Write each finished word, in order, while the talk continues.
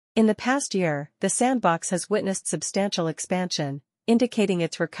In the past year, the Sandbox has witnessed substantial expansion, indicating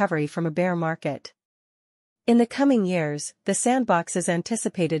its recovery from a bear market. In the coming years, the Sandbox is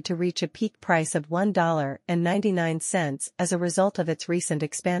anticipated to reach a peak price of $1.99 as a result of its recent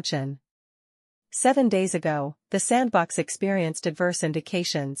expansion. 7 days ago, the Sandbox experienced adverse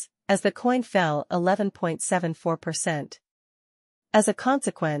indications, as the coin fell 11.74%. As a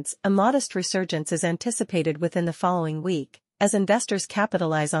consequence, a modest resurgence is anticipated within the following week, as investors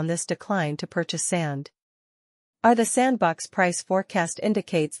capitalize on this decline to purchase sand. The Sandbox price forecast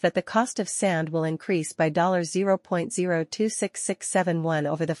indicates that the cost of sand will increase by $0.026671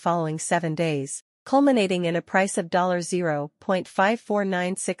 over the following 7 days, culminating in a price of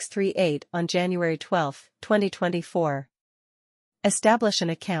 $0.5496638 on January 12, 2024. Establish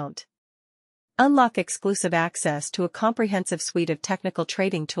an account. Unlock exclusive access to a comprehensive suite of technical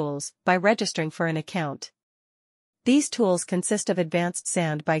trading tools by registering for an account. These tools consist of advanced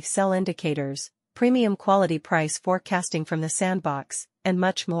sand buy-sell indicators, premium quality price forecasting from the Sandbox, and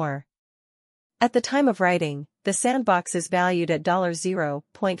much more. At the time of writing, the Sandbox is valued at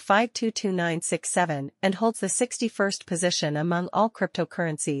 $0.522967 and holds the 61st position among all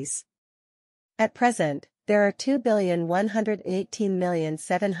cryptocurrencies. At present, there are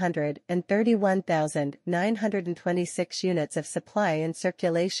 2,118,731,926 units of supply in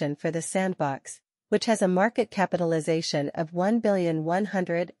circulation for the Sandbox, which has a market capitalization of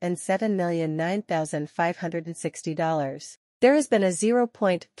 $1,107,009,560. There has been a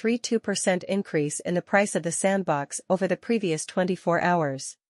 0.32% increase in the price of the Sandbox over the previous 24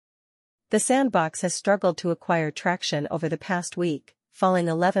 hours. The Sandbox has struggled to acquire traction over the past week, falling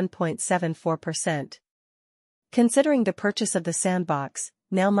 11.74%. Considering the purchase of the Sandbox,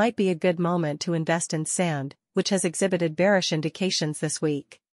 now might be a good moment to invest in sand, which has exhibited bearish indications this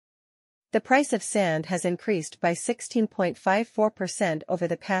week. The price of sand has increased by 16.54% over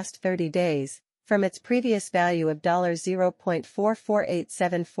the past 30 days, from its previous value of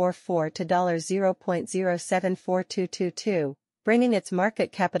 $0.448744 to $0.074222, bringing its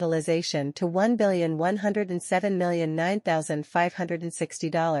market capitalization to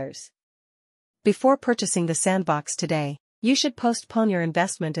 $1,107,009,560. Before purchasing the Sandbox today, you should postpone your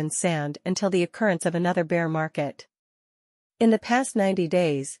investment in sand until the occurrence of another bear market. In the past 90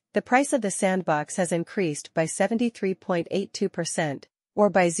 days, the price of the Sandbox has increased by 73.82%, or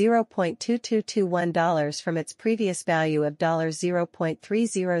by $0.2221 from its previous value of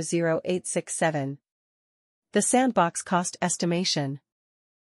 $0.300867. The Sandbox cost estimation.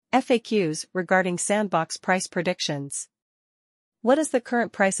 FAQs regarding Sandbox price predictions. What is the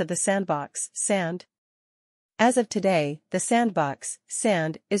current price of the Sandbox, sand? As of today, the Sandbox,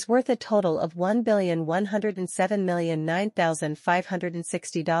 sand, is worth a total of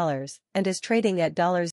 $1,107,009,560 and is trading at